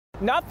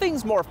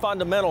Nothing's more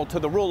fundamental to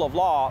the rule of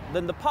law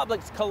than the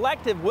public's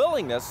collective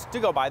willingness to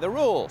go by the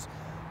rules.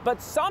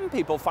 But some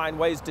people find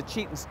ways to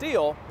cheat and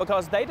steal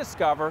because they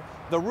discover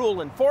the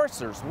rule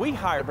enforcers we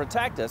hire to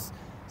protect us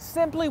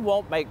simply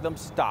won't make them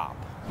stop.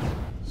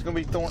 It's going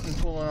to be Thornton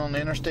pulling on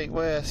the Interstate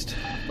West.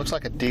 Looks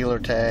like a dealer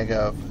tag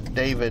of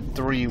David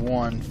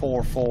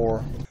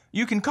 3144.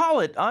 You can call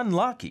it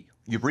unlucky.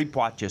 You reap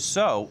what you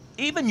sow.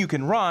 Even you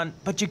can run,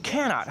 but you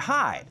cannot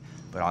hide.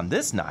 But on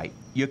this night,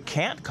 you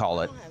can't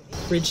call it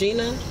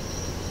Regina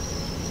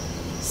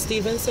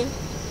Stevenson.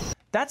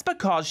 That's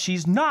because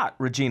she's not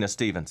Regina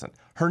Stevenson.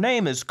 Her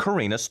name is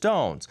Karina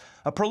Stones,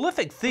 a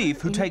prolific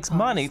thief who takes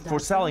money for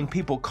selling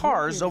people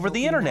cars over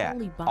the internet.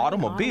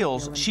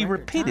 Automobiles she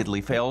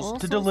repeatedly fails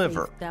to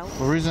deliver. The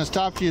reason I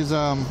stopped you is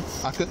I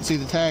couldn't see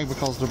the tag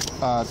because the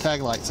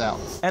tag light's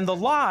out. And the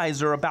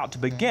lies are about to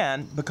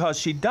begin because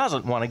she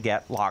doesn't want to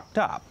get locked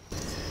up.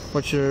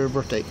 What's your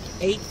birthday?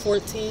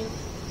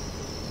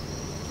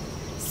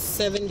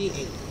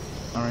 8/14/78.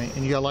 All right,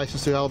 and you got a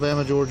license through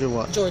Alabama, Georgia,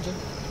 what? Georgia.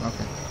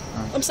 Okay.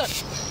 All right. I'm sorry,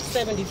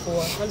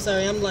 74. I'm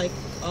sorry, I'm like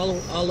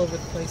all over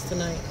the place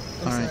tonight.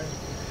 I'm sorry.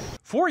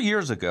 4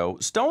 years ago,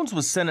 Stones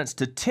was sentenced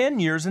to 10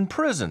 years in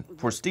prison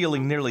for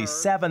stealing nearly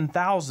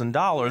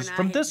 $7,000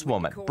 from this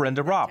woman,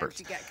 Brenda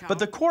Roberts. But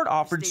the court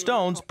offered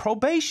Stones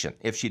probation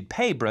if she'd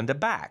pay Brenda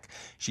back.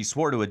 She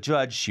swore to a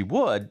judge she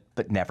would,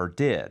 but never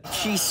did.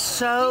 She's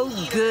so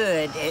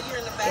good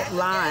at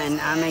lying.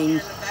 I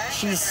mean,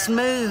 she's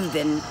smooth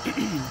and...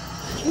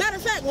 Matter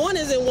of fact, one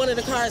is in one of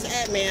the cars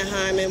at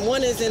Manheim, and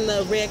one is in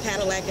the red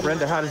Cadillac.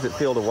 Brenda, how does it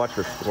feel to watch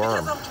her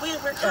squirm?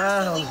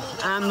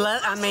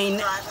 I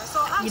mean,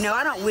 you know,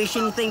 I don't wish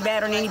anything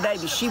bad on anybody,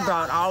 but she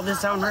brought all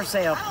this on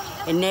herself,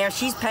 and now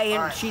she's paying.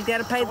 She's got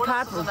to pay the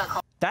piper.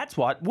 That's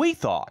what we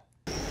thought.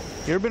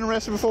 You ever been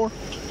arrested before?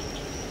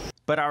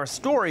 But our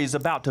story is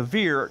about to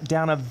veer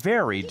down a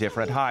very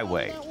different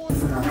highway.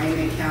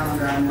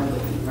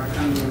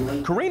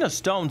 Karina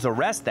Stone's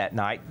arrest that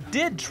night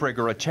did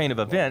trigger a chain of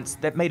events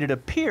that made it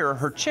appear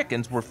her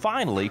chickens were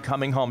finally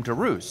coming home to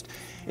roost.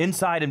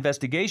 Inside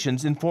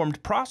investigations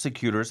informed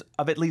prosecutors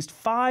of at least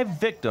 5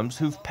 victims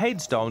who've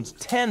paid Stones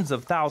tens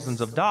of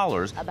thousands of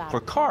dollars for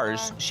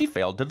cars she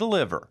failed to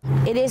deliver.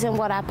 It isn't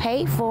what I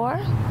paid for.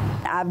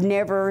 I've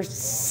never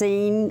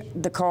seen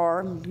the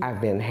car.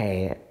 I've been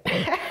had.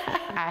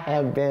 I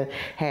have been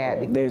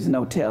had. There's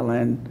no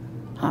telling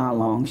how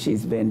long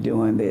she's been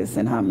doing this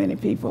and how many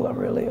people are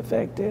really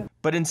affected.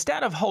 But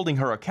instead of holding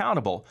her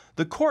accountable,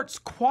 the courts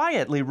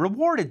quietly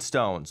rewarded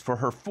Stones for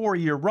her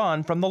 4-year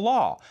run from the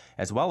law,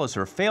 as well as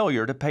her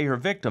failure to pay her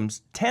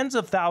victims tens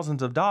of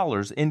thousands of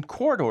dollars in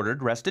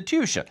court-ordered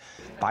restitution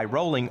by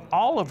rolling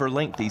all of her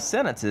lengthy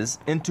sentences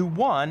into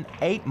one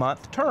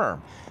 8-month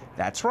term.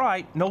 That's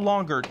right, no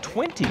longer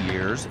 20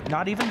 years,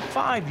 not even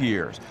 5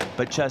 years,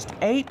 but just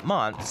 8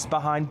 months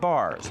behind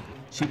bars.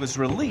 She was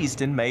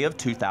released in May of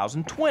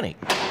 2020.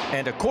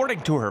 And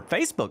according to her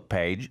Facebook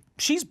page,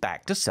 she's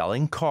back to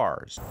selling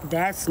cars.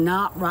 That's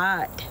not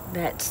right.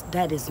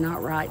 That is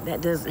not right.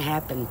 That doesn't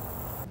happen.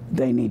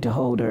 They need to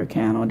hold her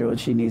accountable.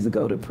 She needs to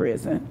go to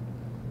prison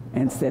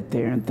and sit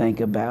there and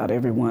think about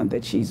everyone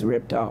that she's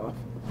ripped off.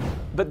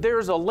 But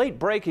there's a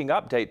late-breaking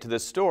update to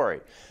this story.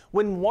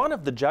 When one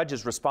of the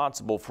judges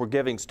responsible for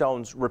giving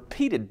Stones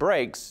repeated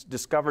breaks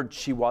discovered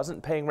she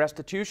wasn't paying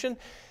restitution,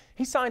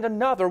 he signed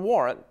another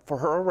warrant for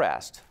her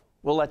arrest.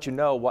 We'll let you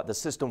know what the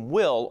system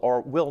will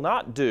or will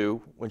not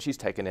do when she's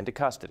taken into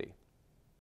custody.